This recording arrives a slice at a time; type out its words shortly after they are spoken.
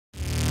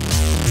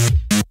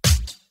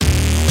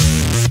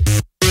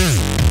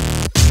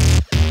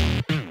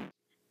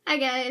Hi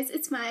guys,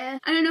 it's Maya.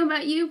 I don't know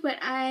about you, but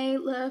I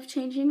love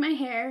changing my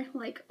hair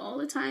like all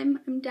the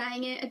time. I'm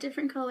dyeing it a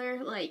different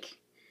color like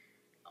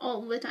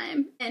all the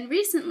time. And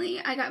recently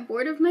I got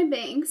bored of my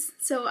bangs,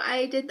 so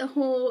I did the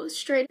whole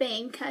straight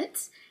bang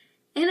cut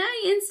and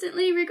I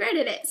instantly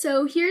regretted it.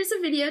 So here's a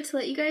video to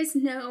let you guys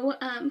know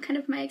kind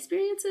of my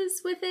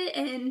experiences with it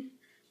and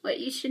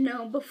what you should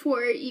know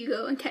before you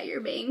go and cut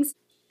your bangs.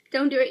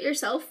 Don't do it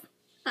yourself.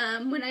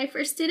 When I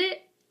first did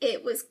it,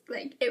 it was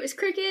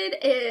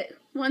crooked.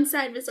 One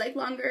side was like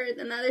longer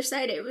than the other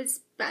side. It was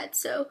bad.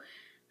 So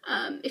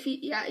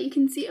you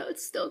can see how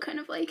it's still kind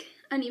of like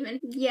uneven.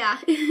 Yeah.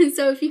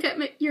 So if you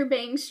cut your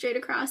bangs straight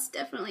across,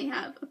 definitely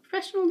have a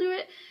professional do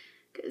it,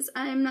 because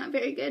I'm not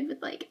very good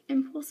with like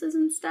impulses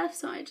and stuff.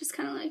 So I just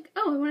kind of like,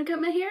 oh, I want to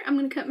cut my hair, I'm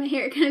gonna cut my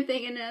hair kind of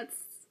thing, and that's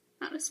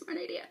not a smart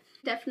idea.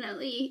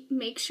 Definitely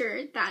make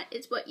sure that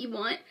is what you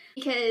want,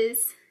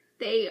 because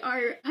they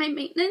are high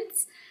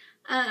maintenance,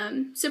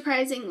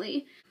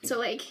 surprisingly. So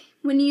like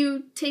when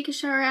you take a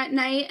shower at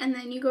night and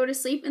then you go to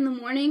sleep in the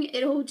morning,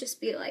 it'll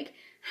just be like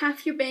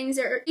half your bangs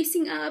are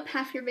facing up,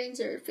 half your bangs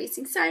are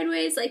facing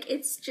sideways. Like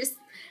it's just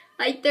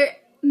like they're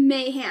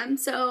mayhem.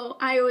 So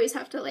I always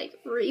have to like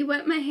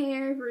re-wet my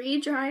hair,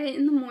 re-dry it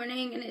in the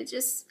morning, and it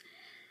just,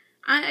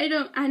 I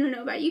don't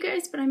know about you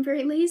guys, but I'm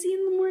very lazy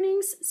in the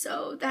mornings,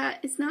 so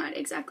that is not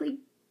exactly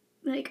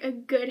like a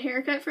good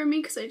haircut for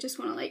me, because I just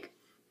want to like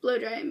blow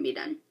dry and be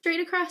done. Straight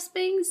across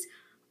bangs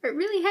are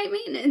really high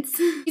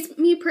maintenance.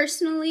 Me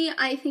personally,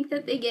 I think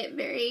that they get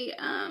very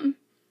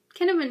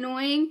kind of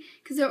annoying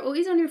because they're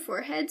always on your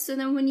forehead, so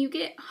then when you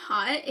get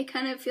hot, it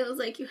kind of feels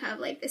like you have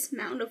like this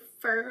mound of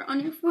fur on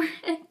your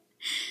forehead,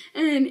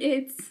 and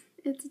it's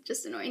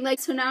just annoying. Like,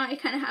 so now I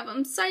kind of have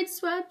them side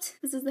swept.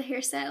 This is the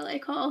hairstyle I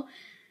call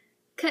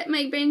cut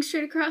my bangs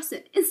straight across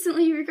and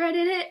instantly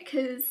regretted it,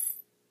 because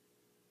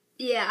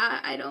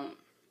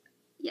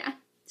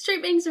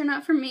straight bangs are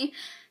not for me.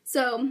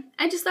 So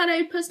I just thought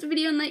I'd post a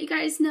video and let you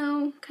guys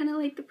know kind of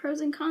like the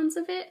pros and cons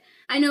of it.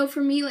 I know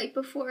for me, like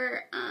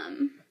before,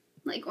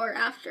 or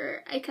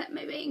after I cut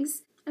my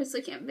bangs, I was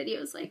looking at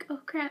videos like,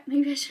 oh crap,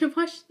 maybe I should have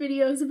watched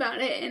videos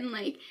about it and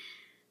like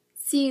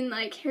seen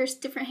like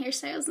different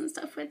hairstyles and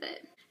stuff with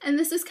it. And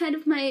this is kind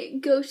of my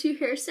go-to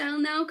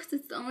hairstyle now, because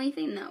it's the only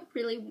thing that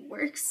really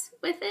works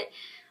with it.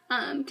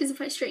 Because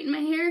if I straighten my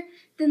hair,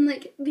 then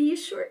like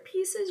these short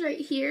pieces right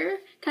here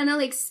kind of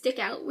like stick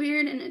out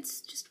weird, and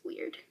it's just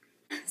weird.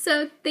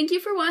 So thank you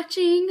for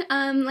watching.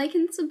 Like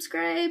and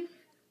subscribe.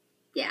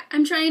 Yeah,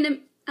 I'm trying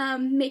to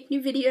make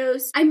new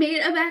videos. I made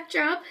a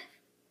backdrop.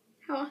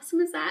 How awesome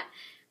is that?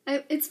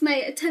 It's my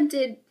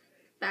attempted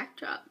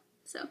backdrop.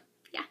 So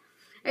yeah.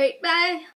 Alright, bye!